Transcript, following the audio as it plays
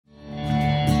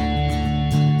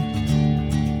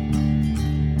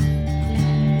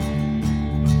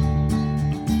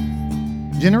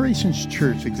Generations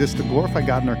Church exists to glorify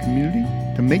God in our community,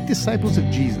 to make disciples of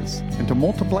Jesus, and to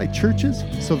multiply churches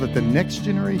so that the next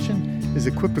generation is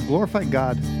equipped to glorify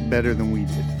God better than we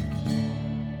did.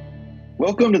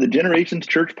 Welcome to the Generations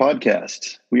Church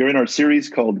podcast. We are in our series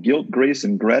called Guilt, Grace,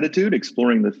 and Gratitude,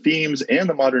 exploring the themes and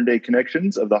the modern-day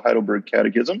connections of the Heidelberg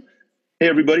Catechism. Hey,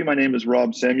 everybody, my name is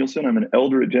Rob Samuelson. I'm an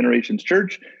elder at Generations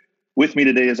Church. With me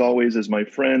today, as always, is my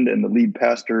friend and the lead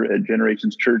pastor at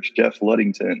Generations Church, Jeff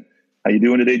Luddington. How you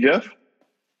doing today, Jeff?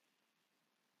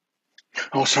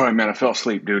 Oh, sorry, man. I fell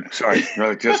asleep, dude. Sorry.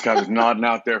 I was nodding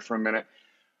out there for a minute.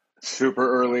 Super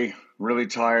early, really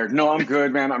tired. No, I'm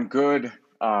good, man. I'm good.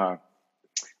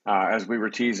 As we were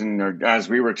teasing, or as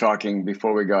we were talking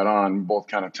before we got on, both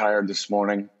kind of tired this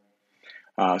morning.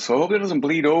 So I hope it doesn't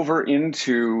bleed over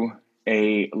into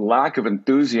a lack of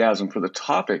enthusiasm for the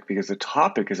topic, because the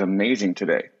topic is amazing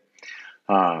today.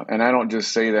 And I don't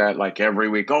just say that like every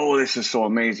week, oh, this is so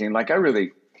amazing. Like I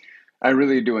really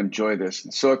do enjoy this.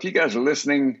 So if you guys are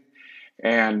listening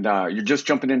and you're just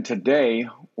jumping in today,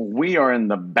 we are in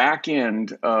the back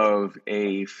end of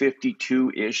a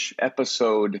 52-ish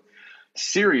episode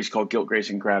series called Guilt, Grace,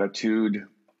 and Gratitude.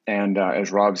 And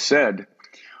as Rob said,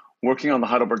 working on the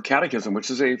Heidelberg Catechism, which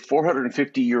is a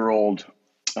 450-year-old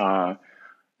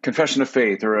confession of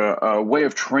faith, or a way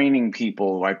of training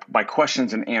people by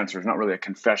questions and answers. Not really a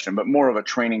confession, but more of a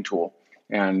training tool.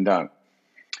 And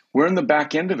we're in the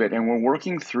back end of it, and we're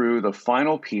working through the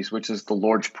final piece, which is the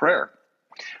Lord's Prayer.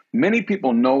 Many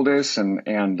people know this,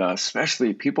 and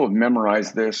especially people have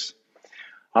memorized this.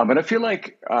 But I feel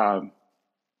like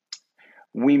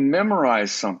we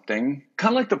memorize something,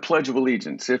 kind of like the Pledge of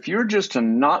Allegiance. If you're just to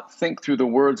not think through the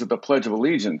words of the Pledge of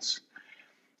Allegiance,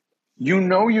 you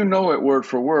know it word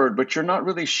for word, but you're not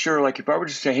really sure. Like if I were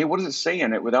to say, hey, what does it say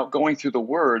in it, without going through the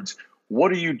words,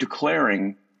 what are you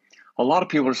declaring? A lot of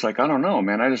people are just like, I don't know,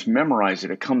 man. I just memorize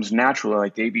it. It comes naturally,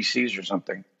 like the ABCs or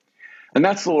something. And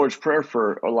that's the Lord's Prayer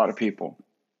for a lot of people.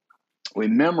 We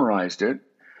memorized it,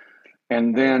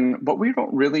 but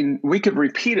we could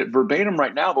repeat it verbatim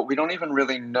right now, but we don't even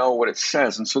really know what it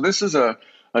says. And so this is a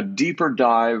deeper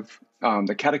dive.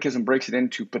 The Catechism breaks it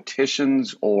into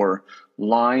petitions or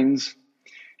lines.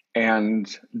 And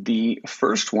the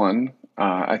first one,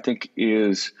 I think,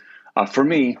 is, for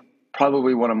me,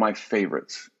 probably one of my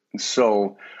favorites. And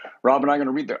so Rob and I are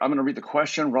going to I'm going to read the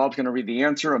question. Rob's going to read the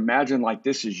answer. Imagine like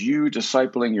this is you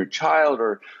discipling your child,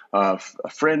 or a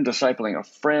friend discipling a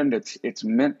friend. It's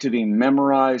meant to be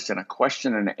memorized, and a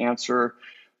question and an answer,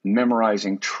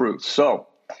 memorizing truth. So,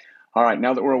 all right,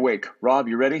 now that we're awake, Rob,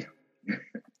 you ready?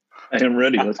 I am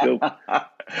ready. Let's go.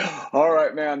 All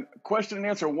right, man. Question and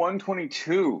answer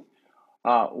 122.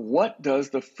 What does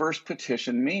the first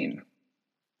petition mean?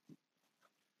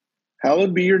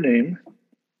 Hallowed be your name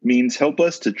means help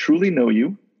us to truly know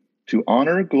you, to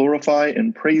honor, glorify,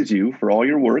 and praise you for all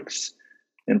your works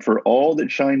and for all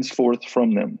that shines forth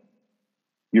from them.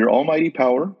 Your almighty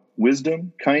power,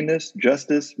 wisdom, kindness,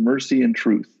 justice, mercy, and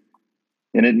truth.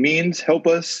 And it means help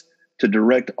us to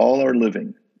direct all our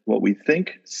living, what we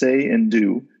think, say, and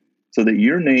do, so that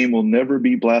your name will never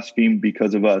be blasphemed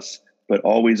because of us, but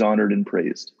always honored and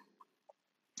praised.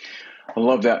 I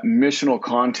love that missional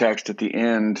context at the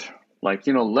end. Like,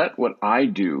 let what I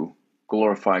do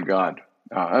glorify God.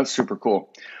 That's super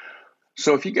cool.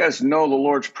 So if you guys know the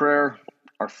Lord's Prayer,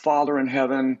 our Father in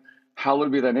heaven,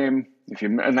 hallowed be thy name.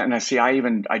 And I see,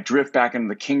 I drift back into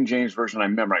the King James Version. I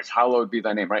memorize, hallowed be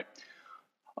thy name, right?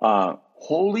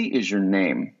 Holy is your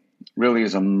name really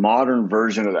is a modern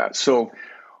version of that. So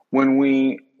when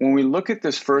we look at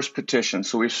this first petition,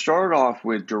 so we start off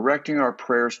with directing our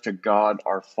prayers to God,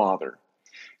 our Father.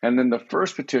 And then the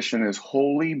first petition is,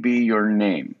 holy be your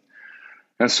name.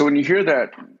 And so when you hear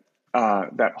that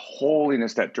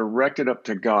holiness, that directed up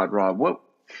to God, Rob, what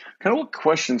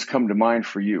questions come to mind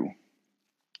for you?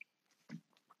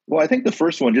 Well, I think the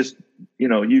first one, just,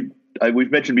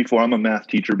 we've mentioned before, I'm a math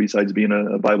teacher besides being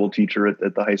a Bible teacher at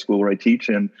the high school where I teach.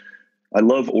 And I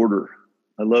love order.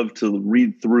 I love to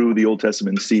read through the Old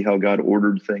Testament and see how God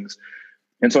ordered things.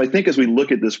 And so I think as we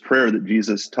look at this prayer that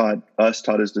Jesus taught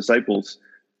his disciples,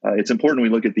 it's important we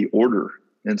look at the order.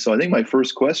 And so I think my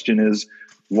first question is,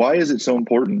 why is it so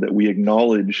important that we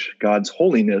acknowledge God's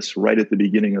holiness right at the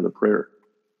beginning of the prayer?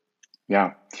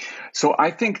 Yeah. So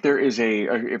I think there is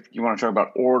if you want to talk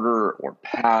about order or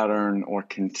pattern or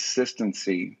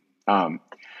consistency,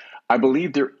 I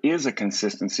believe there is a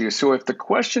consistency. So if the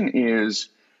question is,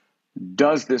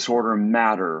 does this order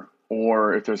matter?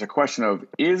 Or if there's a question of,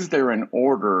 is there an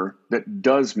order that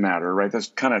does matter, right? That's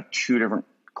kind of two different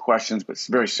questions, but it's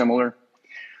very similar.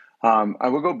 I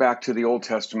will go back to the Old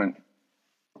Testament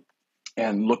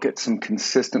and look at some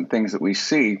consistent things that we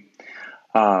see.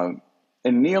 In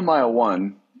Nehemiah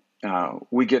 1,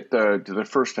 we get the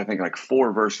first, I think, like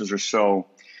 4 verses or so,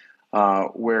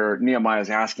 where Nehemiah is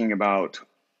asking about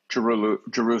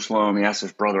Jerusalem. He asks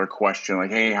his brother a question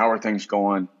like, hey, how are things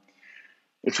going?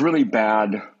 It's really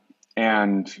bad.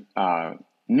 And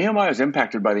Nehemiah is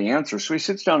impacted by the answer. So he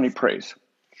sits down and he prays.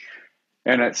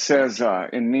 And it says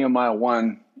in Nehemiah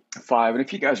 1:5, and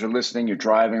if you guys are listening, you're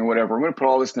driving or whatever, I'm going to put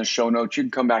all this in the show notes. You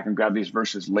can come back and grab these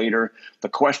verses later. The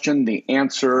question, the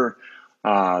answer,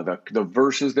 the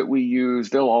verses that we use,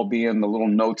 they'll all be in the little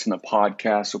notes in the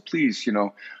podcast. So please,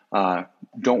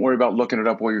 don't worry about looking it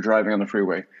up while you're driving on the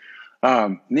freeway.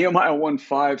 Nehemiah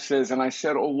 1:5 says, and I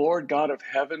said, O Lord God of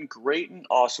heaven, great and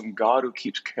awesome God who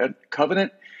keeps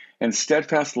covenant and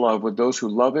steadfast love with those who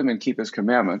love him and keep his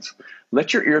commandments,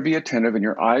 let your ear be attentive and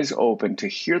your eyes open to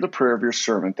hear the prayer of your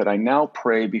servant that I now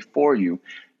pray before you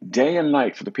day and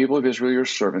night for the people of Israel, your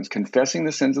servants, confessing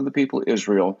the sins of the people of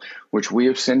Israel, which we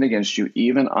have sinned against you,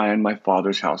 even I and my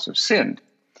father's house have sinned.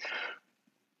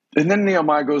 And then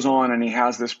Nehemiah goes on and he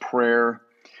has this prayer,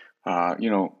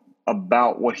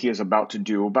 about what he is about to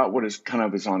do, about what is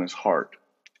on his heart.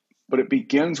 But it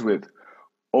begins with,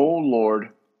 O Lord,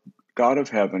 God of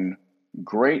heaven,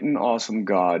 great and awesome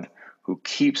God who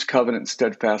keeps covenant and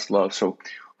steadfast love. So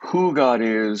who God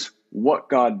is, what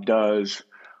God does,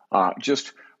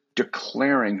 just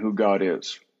declaring who God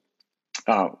is.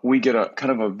 We get a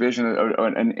kind of a vision,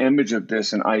 an image of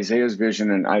this in Isaiah's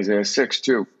vision in Isaiah 6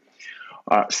 too.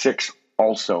 6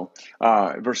 also,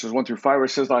 verses 1-5, where it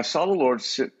says, I saw the Lord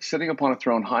sitting upon a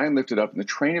throne high and lifted up, and the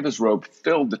train of his robe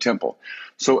filled the temple.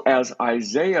 So as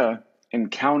Isaiah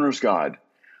encounters God,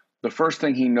 the first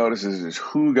thing he notices is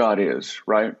who God is,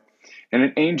 right? And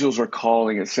then angels are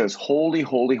calling. It says, holy,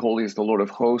 holy, holy is the Lord of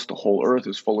hosts. The whole earth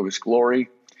is full of his glory.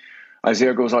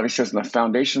 Isaiah goes on, he says, and the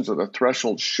foundations of the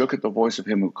threshold shook at the voice of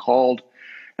him who called,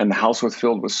 and the house was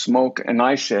filled with smoke. And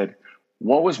I said,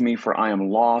 woe is me, for I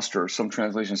am lost, or some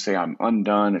translations say I'm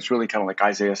undone. It's really kind of like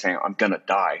Isaiah saying, I'm going to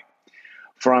die.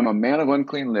 For I'm a man of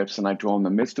unclean lips, and I dwell in the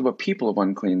midst of a people of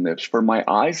unclean lips. For my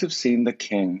eyes have seen the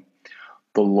King,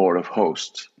 the Lord of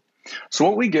hosts. So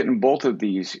what we get in both of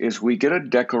these is we get a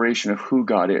declaration of who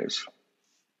God is.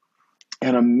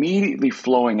 And immediately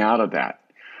flowing out of that,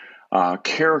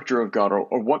 character of God,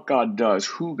 or what God does,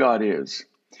 who God is,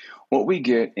 what we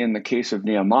get in the case of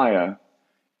Nehemiah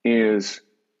is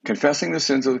confessing the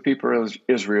sins of the people of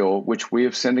Israel, which we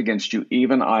have sinned against you,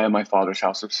 even I and my father's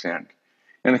house have sinned.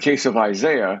 In the case of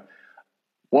Isaiah,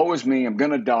 woe is me, I'm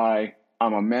going to die.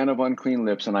 I'm a man of unclean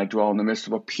lips, and I dwell in the midst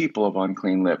of a people of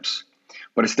unclean lips.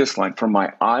 But it's this line, for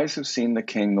my eyes have seen the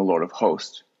King, the Lord of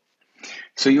hosts.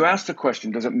 So you ask the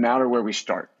question, does it matter where we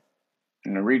start?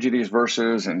 And I read you these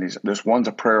verses, and this one's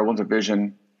a prayer, one's a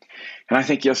vision. And I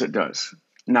think, yes, it does.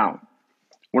 Now,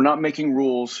 we're not making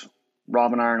rules.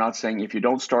 Rob and I are not saying if you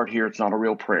don't start here, it's not a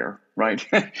real prayer, right?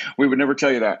 We would never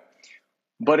tell you that.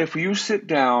 But if you sit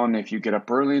down, if you get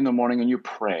up early in the morning and you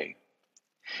pray,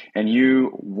 and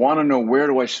you want to know where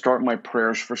do I start my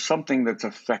prayers for something that's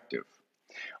effective,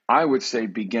 I would say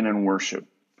begin in worship,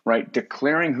 right?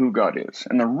 Declaring who God is.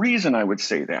 And the reason I would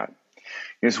say that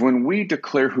is when we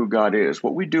declare who God is,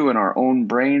 what we do in our own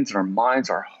brains, and our minds,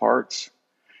 our hearts,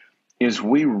 is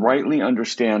we rightly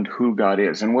understand who God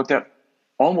is. And what that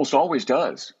almost always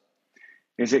does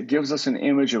is it gives us an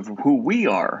image of who we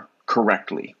are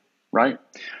correctly, right?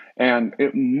 And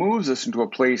it moves us into a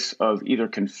place of either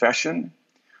confession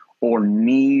or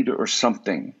need or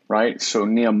something, right? So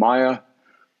Nehemiah,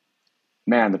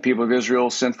 man, the people of Israel,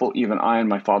 sinful, even I and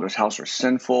my father's house are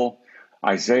sinful.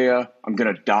 Isaiah, I'm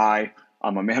going to die.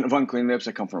 I'm a man of unclean lips.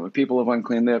 I come from a people of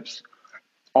unclean lips.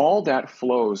 All that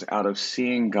flows out of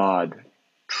seeing God,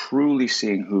 truly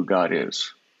seeing who God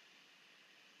is.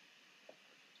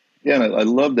 Yeah, and I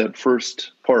love that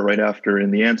first part right after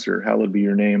in the answer, hallowed be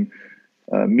your name,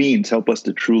 means help us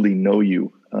to truly know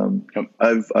you.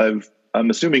 I'm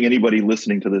assuming anybody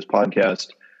listening to this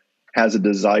podcast has a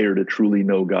desire to truly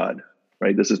know God,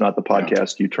 right? This is not the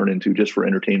podcast you turn into just for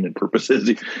entertainment purposes.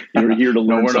 You're here to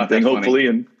learn something, hopefully.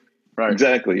 And right.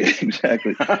 Exactly.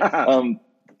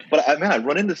 But I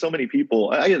run into so many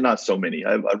people. Not so many.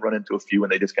 I've run into a few,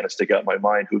 and they just kind of stick out in my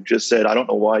mind, who've just said, I don't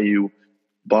know why you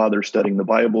bother studying the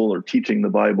Bible or teaching the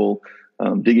Bible,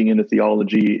 digging into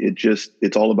theology.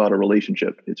 It's all about a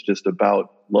relationship. It's just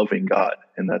about loving God,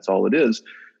 and that's all it is.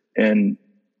 And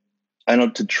I know,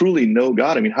 to truly know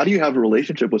God, I mean, how do you have a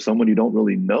relationship with someone you don't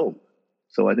really know?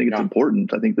 So I think it's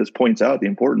important. I think this points out the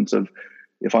importance of,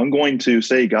 if I'm going to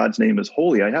say God's name is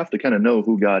holy, I have to kind of know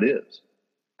who God is.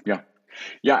 Yeah.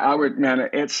 Yeah, I would, man,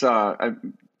 it's,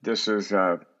 this is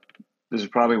This is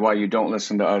probably why you don't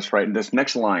listen to us, right? In this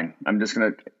next line,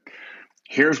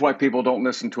 here's why people don't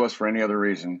listen to us for any other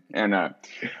reason. And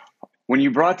when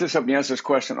you brought this up and you asked this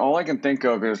question, all I can think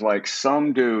of is like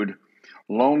some dude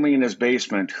lonely in his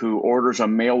basement who orders a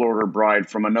mail order bride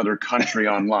from another country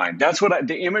online. That's what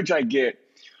the image I get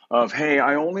of, hey,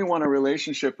 I only want a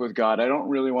relationship with God. I don't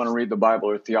really want to read the Bible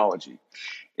or theology.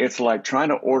 It's like trying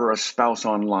to order a spouse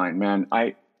online, man.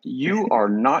 You are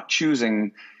not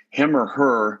choosing him or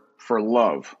her for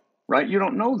love, right? You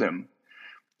don't know them.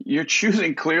 You're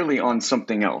choosing clearly on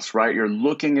something else, right? You're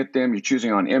looking at them, you're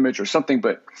choosing on image or something,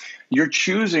 but you're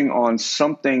choosing on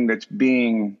something that's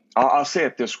being, I'll say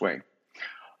it this way,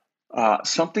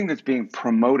 something that's being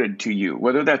promoted to you,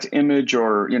 whether that's image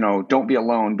or, don't be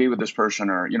alone, be with this person,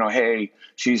 or, hey,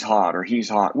 she's hot or he's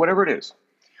hot, whatever it is.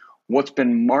 What's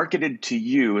been marketed to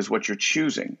you is what you're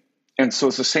choosing. And so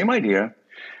it's the same idea.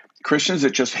 Christians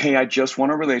that just, hey, I just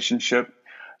want a relationship.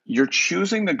 You're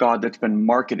choosing the God that's been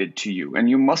marketed to you, and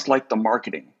you must like the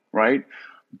marketing, right?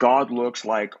 God looks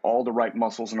like all the right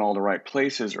muscles in all the right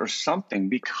places or something,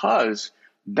 because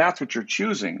that's what you're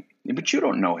choosing. But you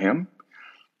don't know him.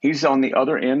 He's on the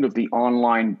other end of the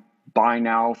online buy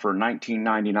now for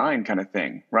 $19.99 kind of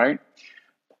thing, right?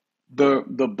 The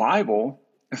Bible,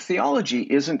 theology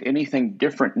isn't anything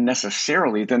different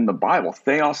necessarily than the Bible.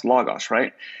 Theos, logos,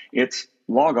 right? It's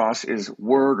logos is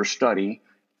word or study.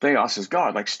 Theos is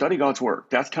God, like study God's word.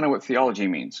 That's kind of what theology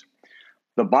means.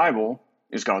 The Bible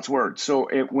is God's word. So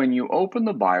when you open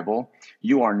the Bible,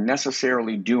 you are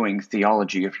necessarily doing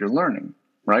theology if you're learning,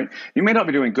 right? You may not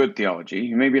be doing good theology.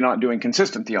 You may be not doing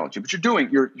consistent theology, but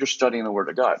you're studying the word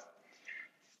of God.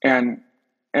 And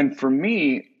for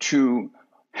me to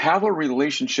have a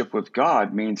relationship with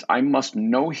God means I must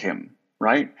know him,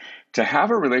 right? To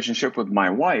have a relationship with my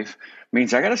wife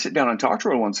means I got to sit down and talk to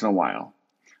her once in a while.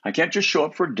 I can't just show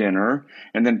up for dinner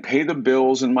and then pay the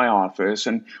bills in my office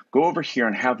and go over here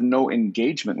and have no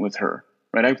engagement with her,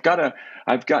 right? I've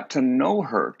got to know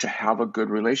her to have a good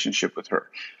relationship with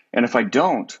her. And if I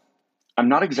don't, I'm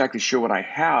not exactly sure what I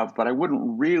have, but I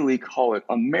wouldn't really call it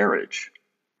a marriage.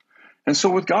 And so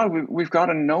with God, we've got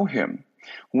to know him.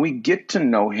 We get to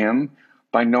know him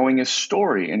by knowing his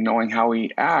story and knowing how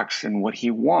he acts and what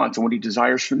he wants and what he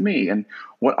desires from me and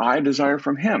what I desire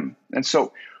from him. And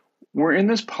so we're in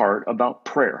this part about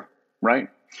prayer, right?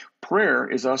 Prayer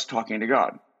is us talking to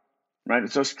God, right?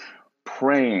 It's us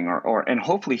praying and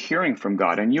hopefully hearing from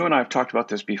God. And you and I have talked about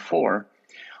this before.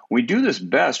 We do this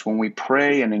best when we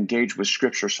pray and engage with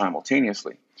Scripture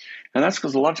simultaneously. And that's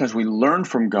because a lot of times we learn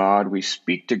from God, we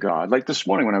speak to God. Like this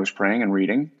morning when I was praying and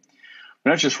reading,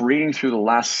 when I was just reading through the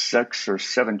last 6 or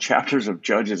 7 chapters of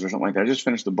Judges or something like that. I just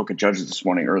finished the book of Judges this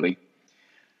morning early.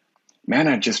 Man,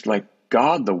 I just like,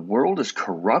 God, the world is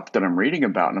corrupt that I'm reading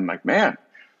about. And I'm like, man,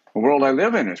 the world I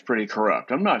live in is pretty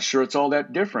corrupt. I'm not sure it's all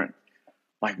that different.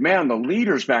 Like, man, the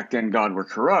leaders back then, God, were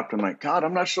corrupt. I'm like, God,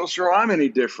 I'm not so sure I'm any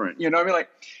different. You know what I mean? Like,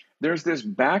 there's this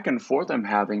back and forth I'm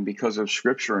having because of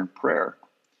Scripture and prayer.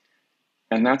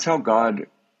 And that's how God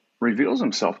reveals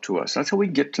himself to us. That's how we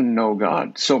get to know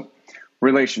God. So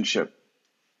relationship,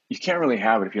 you can't really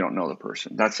have it if you don't know the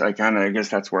person. I guess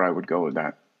that's where I would go with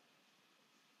that.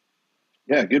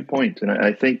 Yeah, good point. And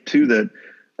I think too that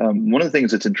one of the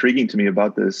things that's intriguing to me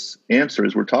about this answer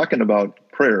is we're talking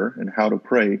about prayer and how to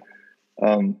pray.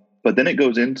 But then it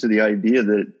goes into the idea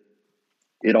that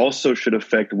it also should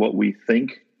affect what we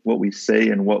think, what we say,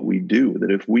 and what we do.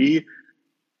 That if we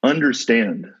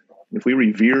understand, if we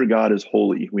revere God as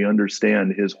holy, we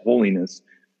understand his holiness,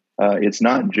 it's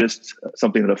not just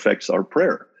something that affects our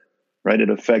prayer, right?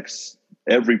 It affects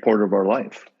every part of our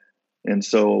life. And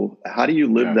so how do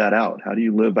you live that out? How do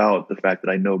you live out the fact that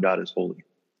I know God is holy?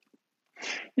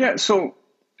 Yeah, so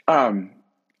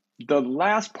the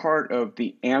last part of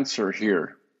the answer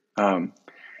here,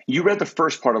 you read the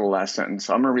first part of the last sentence.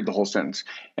 I'm going to read the whole sentence.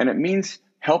 And it means,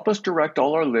 help us direct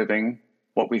all our living,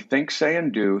 what we think, say,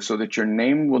 and do, so that your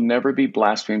name will never be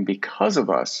blasphemed because of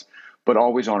us, but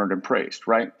always honored and praised,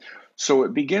 right? So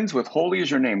it begins with, holy is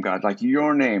your name, God, like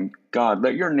your name, God,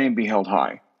 let your name be held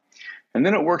high. And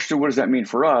then it works to, what does that mean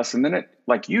for us? And then it,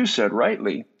 like you said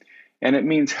rightly, and it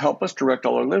means help us direct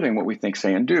all our living, what we think,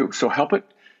 say, and do. So help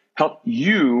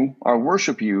you, our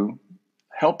worship you,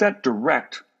 help that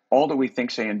direct all that we think,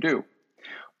 say, and do.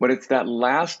 But it's that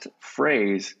last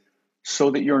phrase,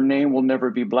 so that your name will never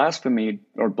be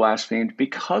blasphemed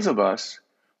because of us,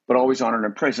 but always honored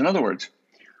and praised. In other words,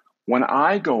 when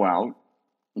I go out,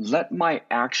 let my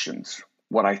actions,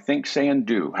 what I think, say, and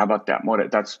do. How about that?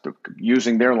 That's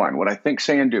using their line. What I think,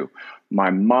 say, and do. My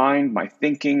mind, my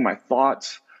thinking, my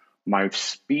thoughts, my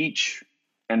speech,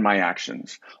 and my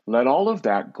actions. Let all of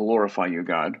that glorify you,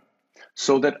 God.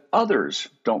 so that others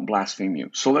don't blaspheme you.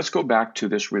 So let's go back to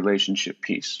this relationship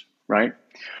piece, right?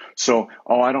 So,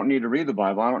 I don't need to read the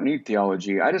Bible. I don't need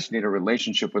theology. I just need a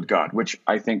relationship with God, which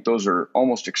I think those are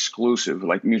almost exclusive,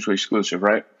 like mutually exclusive,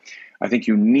 right? I think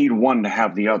you need one to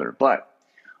have the other. But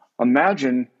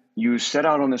imagine you set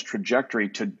out on this trajectory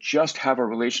to just have a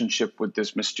relationship with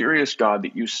this mysterious God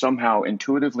that you somehow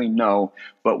intuitively know,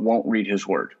 but won't read his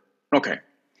word. Okay.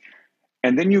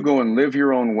 And then you go and live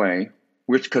your own way,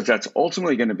 because that's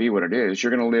ultimately going to be what it is.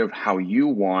 You're going to live how you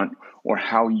want or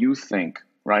how you think,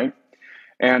 right?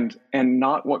 And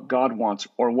not what God wants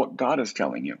or what God is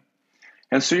telling you.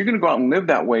 And so you're going to go out and live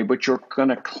that way, but you're going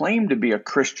to claim to be a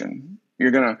Christian.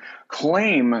 You're going to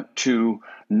claim to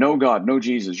know God, know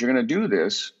Jesus. You're going to do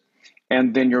this,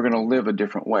 and then you're going to live a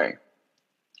different way,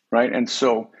 right? And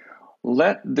so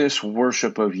let this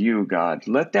worship of you, God,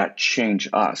 let that change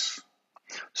us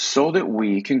so that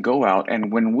we can go out,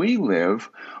 and when we live,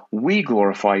 we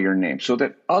glorify your name so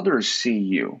that others see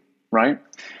you, right?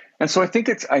 And so I think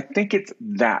it's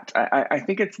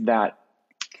that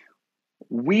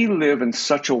we live in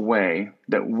such a way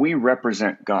that we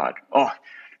represent God. Oh,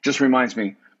 just reminds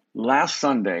me, last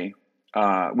Sunday,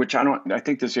 which I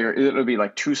think it'll be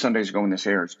like 2 Sundays ago when this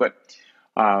airs, but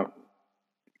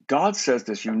God says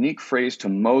this unique phrase to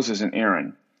Moses and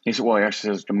Aaron. He actually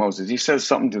says to Moses, he says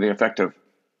something to the effect of,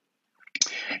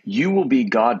 you will be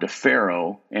God to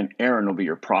Pharaoh and Aaron will be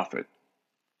your prophet,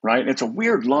 right? It's a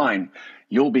weird line.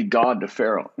 You'll be God to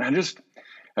Pharaoh. And as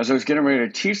I was getting ready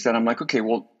to teach that, I'm like, okay,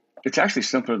 well, it's actually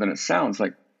simpler than it sounds.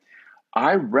 Like,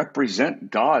 I represent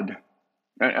God.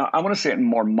 I want to say it in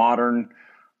more modern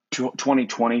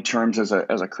 2020 terms as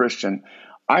a Christian.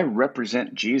 I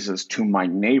represent Jesus to my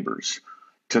neighbors,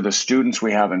 to the students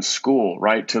we have in school,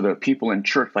 right? To the people in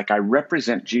church. Like, I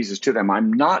represent Jesus to them.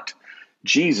 I'm not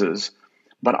Jesus,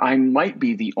 but I might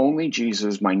be the only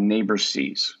Jesus my neighbor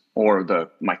sees, or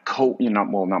not my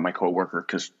coworker,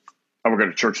 because I work at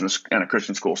a church and a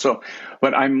Christian school. So,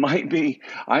 but I might be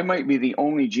the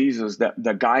only Jesus that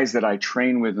the guys that I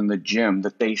train with in the gym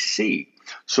that they see.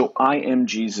 So I am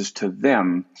Jesus to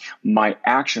them. My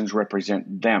actions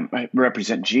represent them. I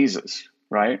represent Jesus,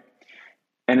 right?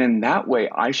 And in that way,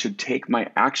 I should take my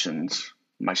actions,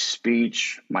 my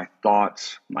speech, my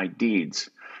thoughts, my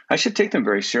deeds, I should take them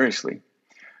very seriously.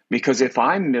 Because if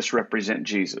I misrepresent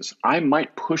Jesus, I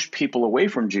might push people away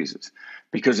from Jesus.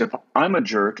 Because if I'm a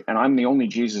jerk and I'm the only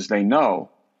Jesus they know,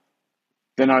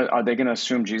 then are they going to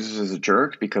assume Jesus is a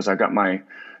jerk because everybody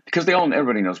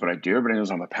knows what I do. Everybody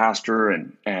knows I'm a pastor,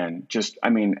 and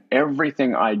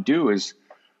everything I do is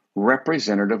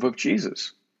representative of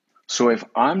Jesus. So if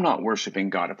I'm not worshiping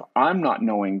God, if I'm not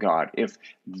knowing God, if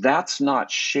God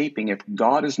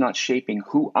is not shaping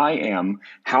who I am,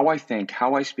 how I think,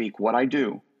 how I speak, what I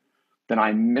do, then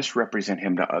I misrepresent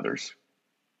him to others.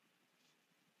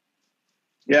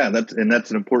 Yeah, that's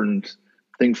an important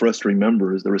thing for us to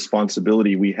remember, is the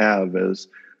responsibility we have as,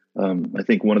 I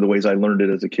think one of the ways I learned it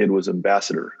as a kid was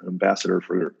ambassador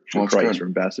for Christ, good. Or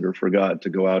ambassador for God, to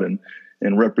go out and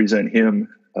represent him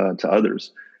to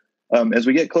others. As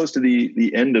we get close to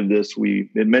the end of this,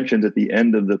 it mentions at the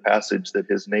end of the passage that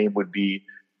his name would be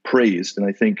praised. And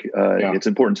I think it's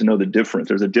important to know the difference.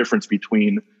 There's a difference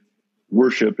between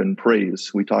worship and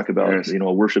praise. We talk about,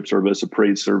 a worship service, a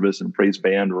praise service, and a praise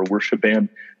band, or a worship band.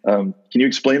 Can you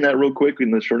explain that real quick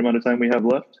in the short amount of time we have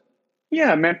left?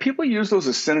 Yeah, man. People use those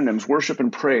as synonyms, worship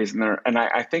and praise, and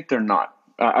I think they're not.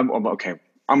 I'm going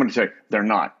to tell you, they're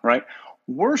not, right?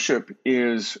 Worship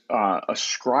is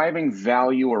ascribing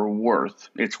value or worth.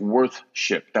 It's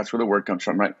worthship. That's where the word comes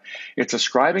from, right? It's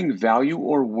ascribing value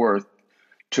or worth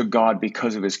to God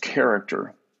because of his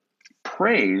character.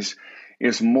 Praise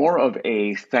is more of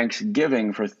a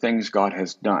thanksgiving for things God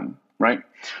has done, right?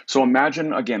 So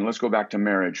imagine, again, let's go back to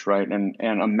marriage, right? And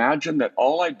imagine that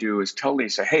all I do is tell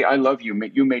Lisa, hey, I love you.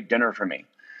 You made dinner for me.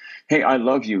 Hey, I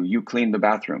love you. You cleaned the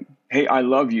bathroom. Hey, I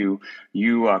love you.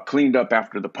 You cleaned up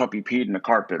after the puppy peed in the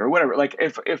carpet, or whatever. Like,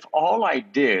 if all I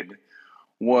did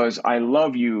was, I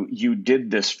love you, you did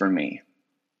this for me,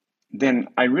 then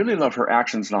I really love her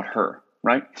actions, not her.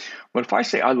 Right? But if I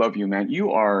say, I love you, man,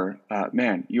 you are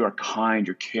kind,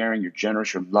 you're caring, you're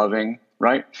generous, you're loving,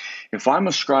 right? If I'm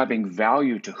ascribing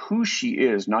value to who she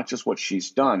is, not just what she's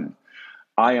done,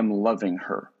 I am loving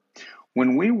her.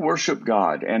 When we worship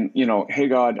God and, hey,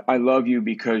 God, I love you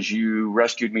because you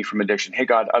rescued me from addiction. Hey,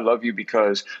 God, I love you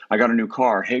because I got a new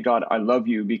car. Hey, God, I love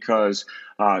you because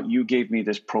you gave me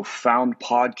this profound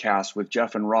podcast with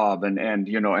Jeff and Rob.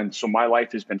 And so my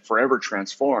life has been forever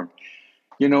transformed.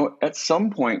 At some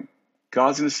point,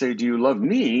 God's going to say, do you love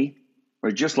me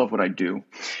or just love what I do?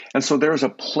 And so there's a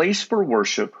place for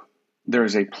worship there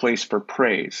is a place for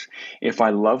praise. If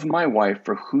I love my wife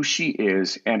for who she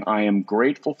is and I am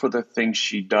grateful for the things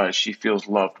she does, she feels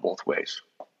loved both ways.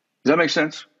 Does that make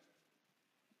sense?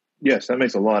 Yes, that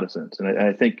makes a lot of sense. And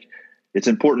I think it's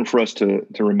important for us to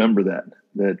remember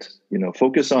that,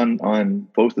 focus on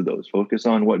both of those. Focus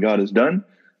on what God has done,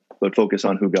 but focus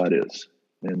on who God is,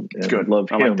 and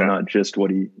love him, not just what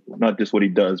he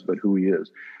does, but who he is.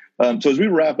 So as we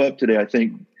wrap up today, I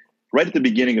think right at the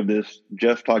beginning of this,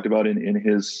 Jeff talked about in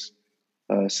his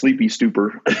sleepy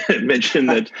stupor, mentioned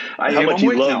that how much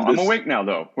he loved this. I'm awake now,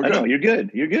 though. I know, you're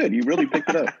good. You're good. You really picked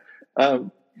it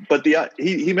up. But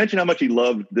he mentioned how much he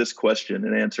loved this question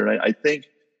and answer. And I think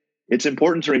it's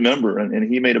important to remember,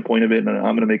 and he made a point of it, and I'm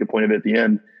going to make a point of it at the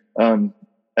end.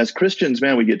 As Christians,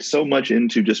 man, we get so much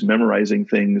into just memorizing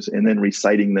things and then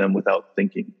reciting them without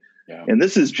thinking. Yeah. And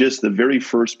this is just the very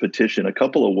first petition, a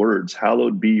couple of words,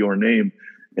 hallowed be your name.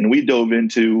 And we dove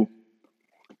into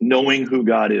knowing who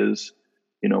God is.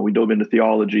 We dove into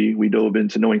theology. We dove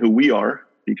into knowing who we are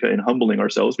and humbling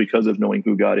ourselves because of knowing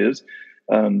who God is.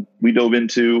 We dove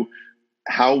into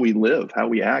how we live, how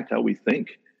we act, how we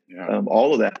think,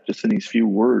 all of that just in these few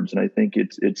words. And I think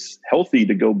it's healthy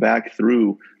to go back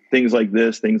through things like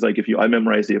this, things like I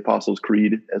memorized the Apostles'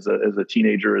 Creed as a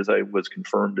teenager, as I was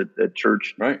confirmed at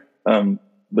church, right?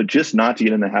 But just not to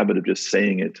get in the habit of just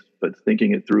saying it, but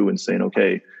thinking it through and saying,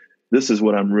 okay, this is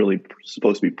what I'm really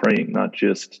supposed to be praying, not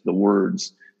just the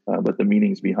words, but the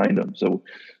meanings behind them. So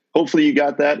hopefully you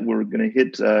got that. We're going to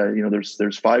hit,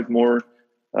 there's 5 more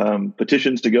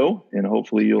petitions to go, and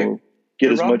hopefully you'll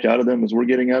get as much out of them as we're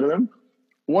getting out of them.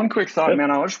 One quick thought,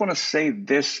 man. I just want to say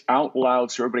this out loud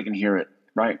so everybody can hear it,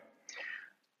 right?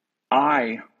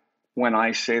 When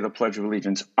I say the Pledge of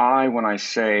Allegiance, when I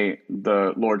say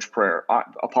the Lord's Prayer,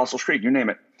 Apostles' Creed, you name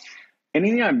it,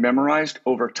 anything I've memorized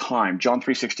over time, John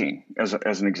 3:16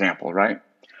 as an example, right?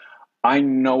 I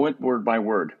know it word by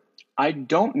word. I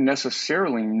don't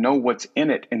necessarily know what's in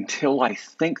it until I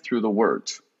think through the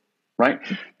words, right?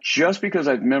 Just because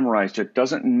I've memorized it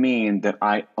doesn't mean that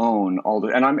I own all the,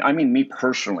 and I mean me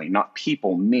personally, not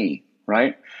people, me,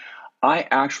 right? I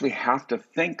actually have to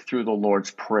think through the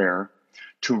Lord's Prayer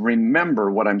to remember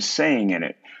what I'm saying in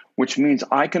it, which means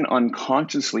I can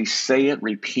unconsciously say it,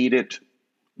 repeat it,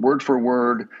 word for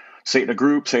word, say it in a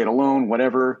group, say it alone,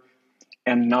 whatever,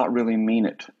 and not really mean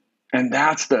it. And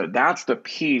that's the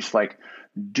piece. Like,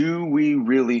 do we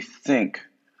really think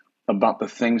about the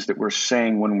things that we're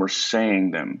saying when we're saying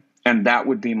them? And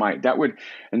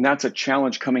and that's a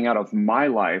challenge coming out of my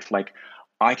life. Like,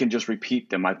 I can just repeat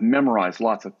them. I've memorized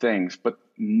lots of things, but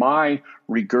my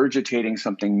regurgitating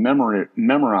something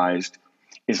memorized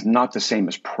is not the same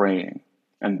as praying.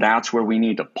 And that's where we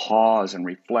need to pause and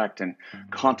reflect and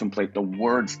contemplate the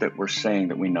words that we're saying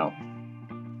that we know.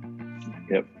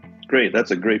 Yep. Great.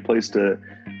 That's a great place to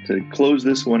close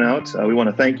this one out. We want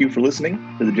to thank you for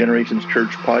listening to the Generations Church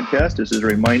podcast. This is a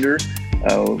reminder.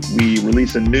 We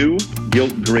release a new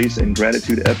Guilt, Grace, and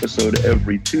Gratitude episode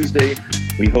every Tuesday.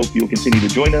 We hope you'll continue to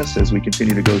join us as we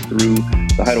continue to go through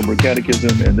the Heidelberg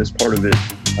Catechism and this part of it,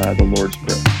 the Lord's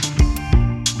Prayer.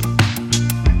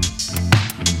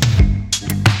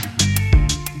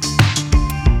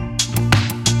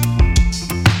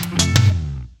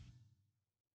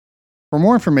 For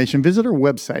more information, visit our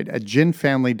website at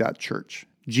genfamily.church,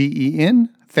 GEN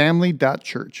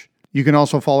family.church. You can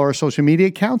also follow our social media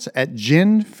accounts at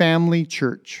Gen Family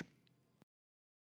Church.